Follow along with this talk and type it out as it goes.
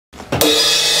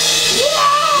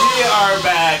We are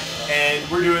back, and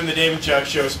we're doing the Dave and Chuck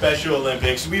Show Special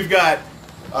Olympics. We've got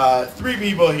 3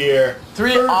 people here.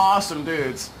 Three awesome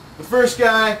dudes. The first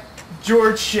guy,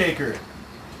 George Shakir.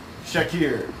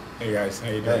 Shakir. Hey guys, how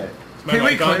you doing? Can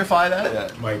we clarify that? Yeah.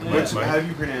 Mike. How do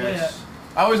you pronounce?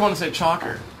 I always want to say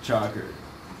Chalker. Chalker.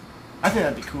 I think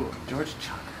that'd be cool. George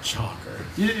Chalker. Chalker.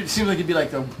 It seems like you'd be like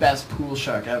the best pool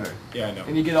shark ever. Yeah, I know.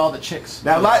 And you get all the chicks.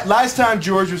 Now, last time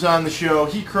George was on the show,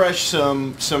 he crushed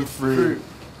some fruit,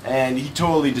 and he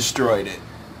totally destroyed it.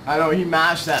 I know, he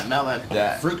mashed that melon.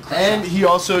 Yeah. And he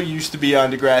also used to be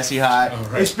on Degrassi High. Oh,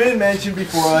 right. It's been mentioned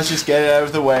before. Let's just get it out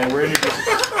of the way. We're in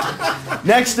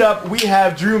Next up, we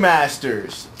have Drew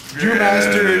Masters. Drew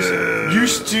Masters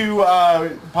used to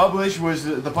was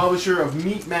the publisher of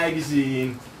M.E.A.T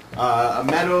magazine, a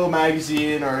metal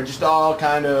magazine, or just all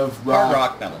kind of hard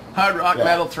rock metal. Hard rock,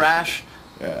 metal, thrash,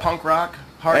 punk rock,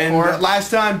 hardcore. And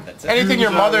last time, anything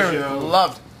your mother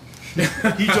loved.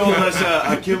 He told us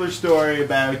a killer story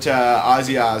about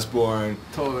Ozzy Osbourne.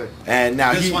 Totally. And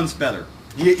now this one's better.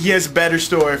 He has a better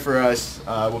story for us.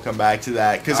 We'll come back to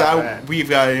that because we've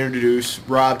got to introduce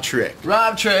Rob Trick.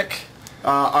 Rob Trick.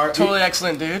 Totally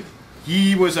excellent dude.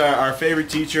 He was our favorite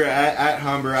teacher at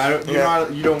Humber.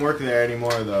 You don't work there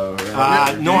anymore though.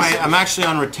 Right? No, I'm actually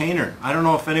on retainer. I don't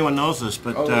know if anyone knows this,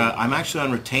 but I'm actually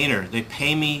on retainer. They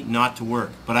pay me not to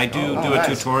work, but I do a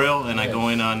tutorial and I go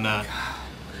in on.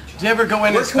 Do you ever go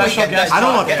in as special guest? I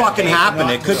don't know what fucking happened.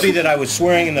 It could be that I was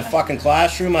swearing in the fucking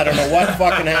classroom. I don't know what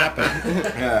fucking happened.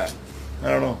 Yeah. I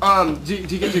don't know. Do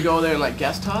you get to go there and like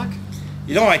guest talk?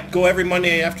 You know, I go every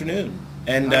Monday afternoon,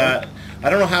 and I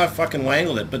don't know how I fucking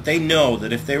wangled it, but they know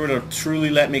that if they were to truly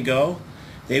let me go,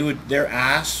 they would, their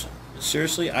ass,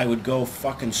 seriously, I would go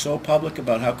fucking so public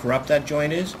about how corrupt that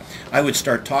joint is. I would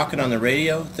start talking on the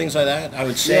radio, things like that. I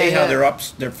would say how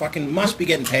they're fucking must be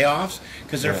getting payoffs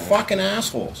because they're fucking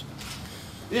assholes.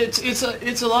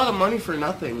 It's a lot of money for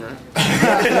nothing, right?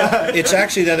 It's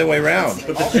actually the other way around.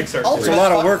 But the chicks are It's a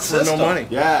lot of work for no money.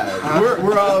 Yeah.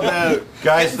 We're all about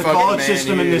guys. The college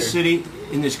system in this city,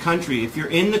 in this country. If you're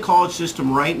in the college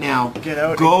system right now,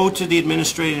 go to the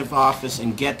administrative office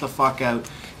and get the fuck out.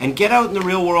 And get out in the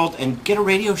real world and get a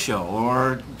radio show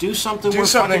or do something where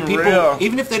fucking people, real.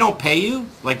 even if they don't pay you,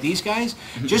 like these guys,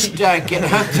 just get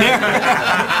out there.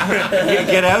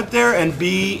 Get out there and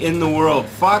be in the world.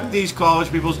 Fuck these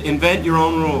college people. Invent your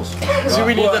own rules. So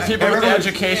we need the people with the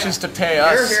educations to pay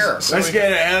us. Here. Let's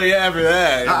get a hell yeah for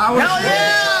that. I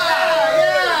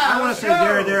want to say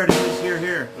there it is,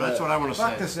 here. That's what I want to say.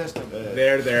 Fuck the system.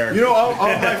 There. You know, all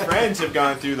my friends have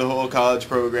gone through the whole college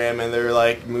program and they're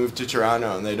like moved to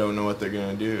Toronto and they don't know what they're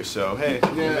gonna do. So hey,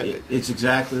 It's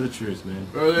exactly the truth, man.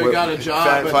 Or they got a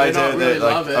job, but they don't really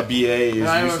love it. A BA is and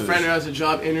I have useless. a friend who has a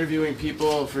job interviewing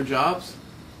people for jobs.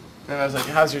 And I was like,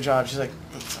 how's your job? She's like,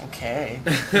 it's okay.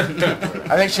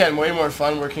 I think she had way more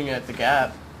fun working at the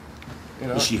Gap. You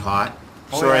know? Is she hot?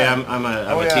 Sorry, I'm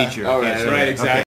a teacher. Oh, right, exactly.